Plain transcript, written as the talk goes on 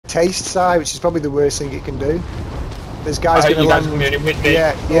taste side, which is probably the worst thing it can do. There's guys going to land.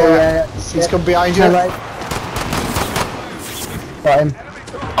 Yeah, yeah. Oh, yeah. He's come behind you. Hello. Got him.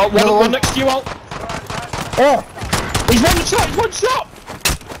 Oh, one next to you, Al. Oh! He's one shot, one shot!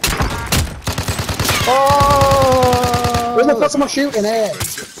 Oh! Where the fuck am I shooting here?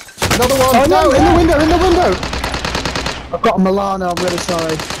 Another one! Oh, no, in the window, in the window! I've got a Milano, I'm really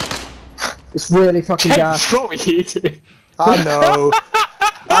sorry. It's really fucking dark. What were you doing? I know.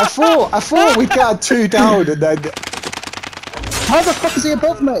 I thought we got 2 down and then... How the fuck is he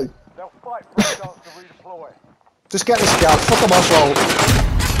above me? Just get the scout, fuck him off, roll.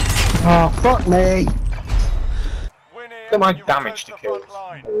 Oh, fuck me. Look at my damage to kills.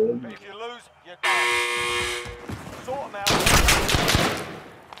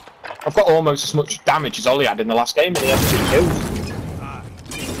 I've got almost as much damage as Ollie had in the last game and he had 2 kills.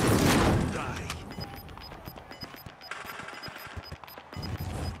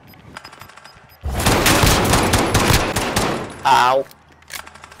 Ow.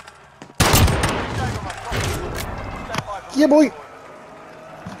 Yeah, boy!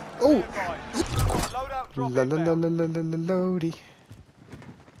 Oh! La la la la la la la loady.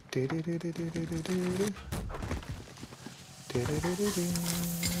 Do do do do do do do do. Do do do do do.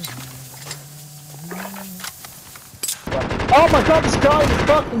 Oh my god, this guy in the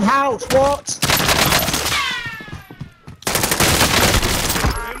fucking house, what?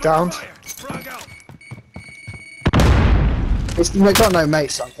 Downed. We've got no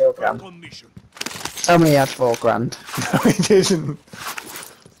mates on kill cam. Tell me he had 4 grand. No, he didn't.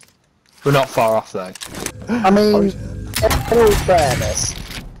 We're not far off though. I mean, in all fairness,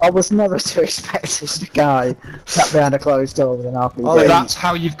 I was never to expect this guy sat behind a closed door with an RPG. Oh, that's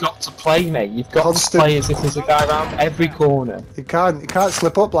how you've got to play, mate. You've got to play as if there's a guy around every corner. You can't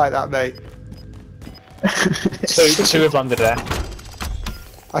slip up like that, mate. Two have landed there.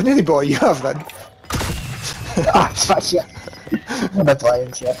 I nearly bought you have then. I'm not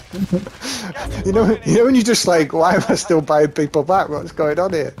playing shit. You know when you're just like, why am I still buying people back? What's going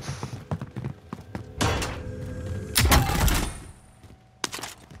on here?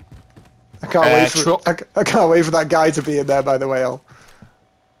 I can't wait for that guy to be in there. By the way, Al.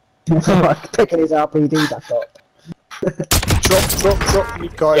 Picking his RPD back up. Drop.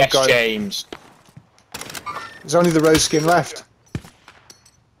 Got him, Yes, got him. James. There's only the rose skin left.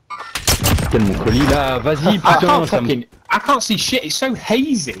 Mon colis là, vas-y putain, ça me... I can't see shit, it's so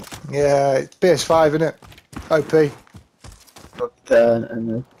hazy. Yeah, it's PS5, isn't it? OP.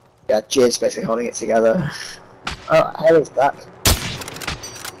 And yeah, Jizz basically holding it together. Oh, Harry's back.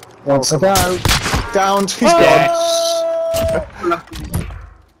 Wants to go. Downed. He's Yes. gone.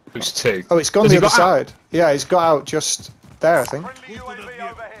 Who's 2? Oh, it's gone Has the he other got out? side. Yeah, he's got out just there, I think.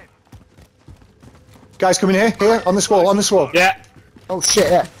 Guys coming here, on this wall, on this wall. Yeah. Oh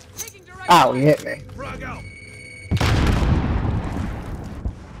shit, yeah. Ow, he hit me.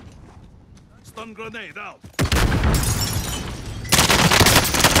 Stun grenade out.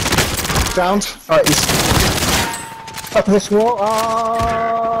 Downed. Right, he's up this wall.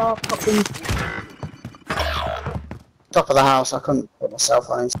 Oh, fucking top of the house. I couldn't put myself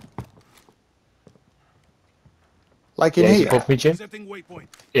on it. Like in Yeah, he's here. above me, Jim. Setting waypoint.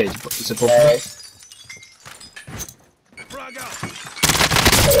 Yeah, he's above Yeah. me. Frag out.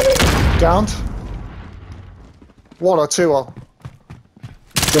 Downed. 1 or 2 or.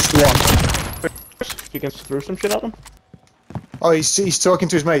 Just one. You can throw some shit at them? Oh, he's talking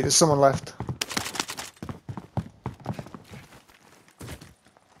to his mate. There's someone left.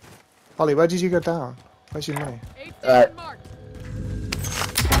 Ollie, where did you go down? Where's your mate?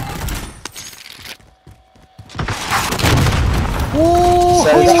 Whoa!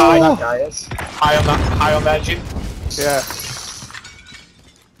 So that's how that guy is. High on that, Jim. Yeah.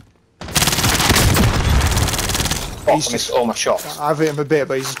 He's missed all my shots. I've hit him a bit,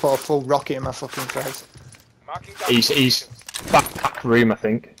 but he's just put a full rocket in my fucking face. He's back room, I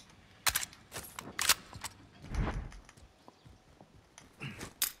think.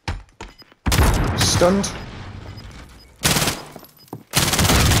 Stunned.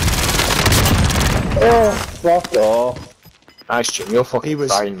 Oh, fuck off. Nice, Jim. You're fucking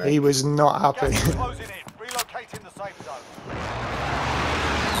fine, mate. He was not happy.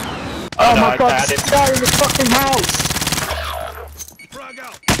 Oh no, my god, I this guy in the fucking house! Frag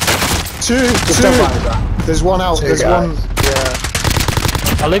out. Two. There's one out. There's guys. one.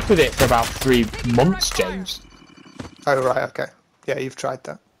 Yeah. I lived with it for about 3 months, James. Oh right. Okay. Yeah, you've tried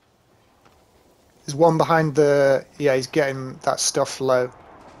that. There's one behind the. Yeah, he's getting that stuff low.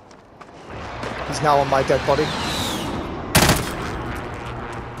 He's now on my dead body.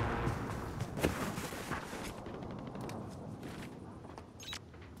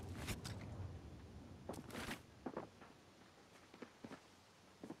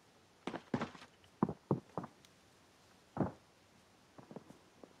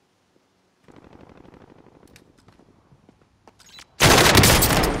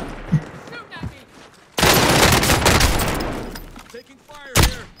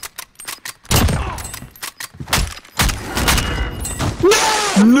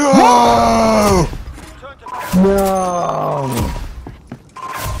 No! No!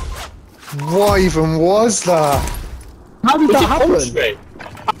 What even was that? How did that happen?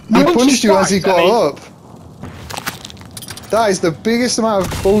 He punched you as he got up. That is the biggest amount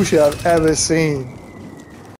of bullshit I've ever seen.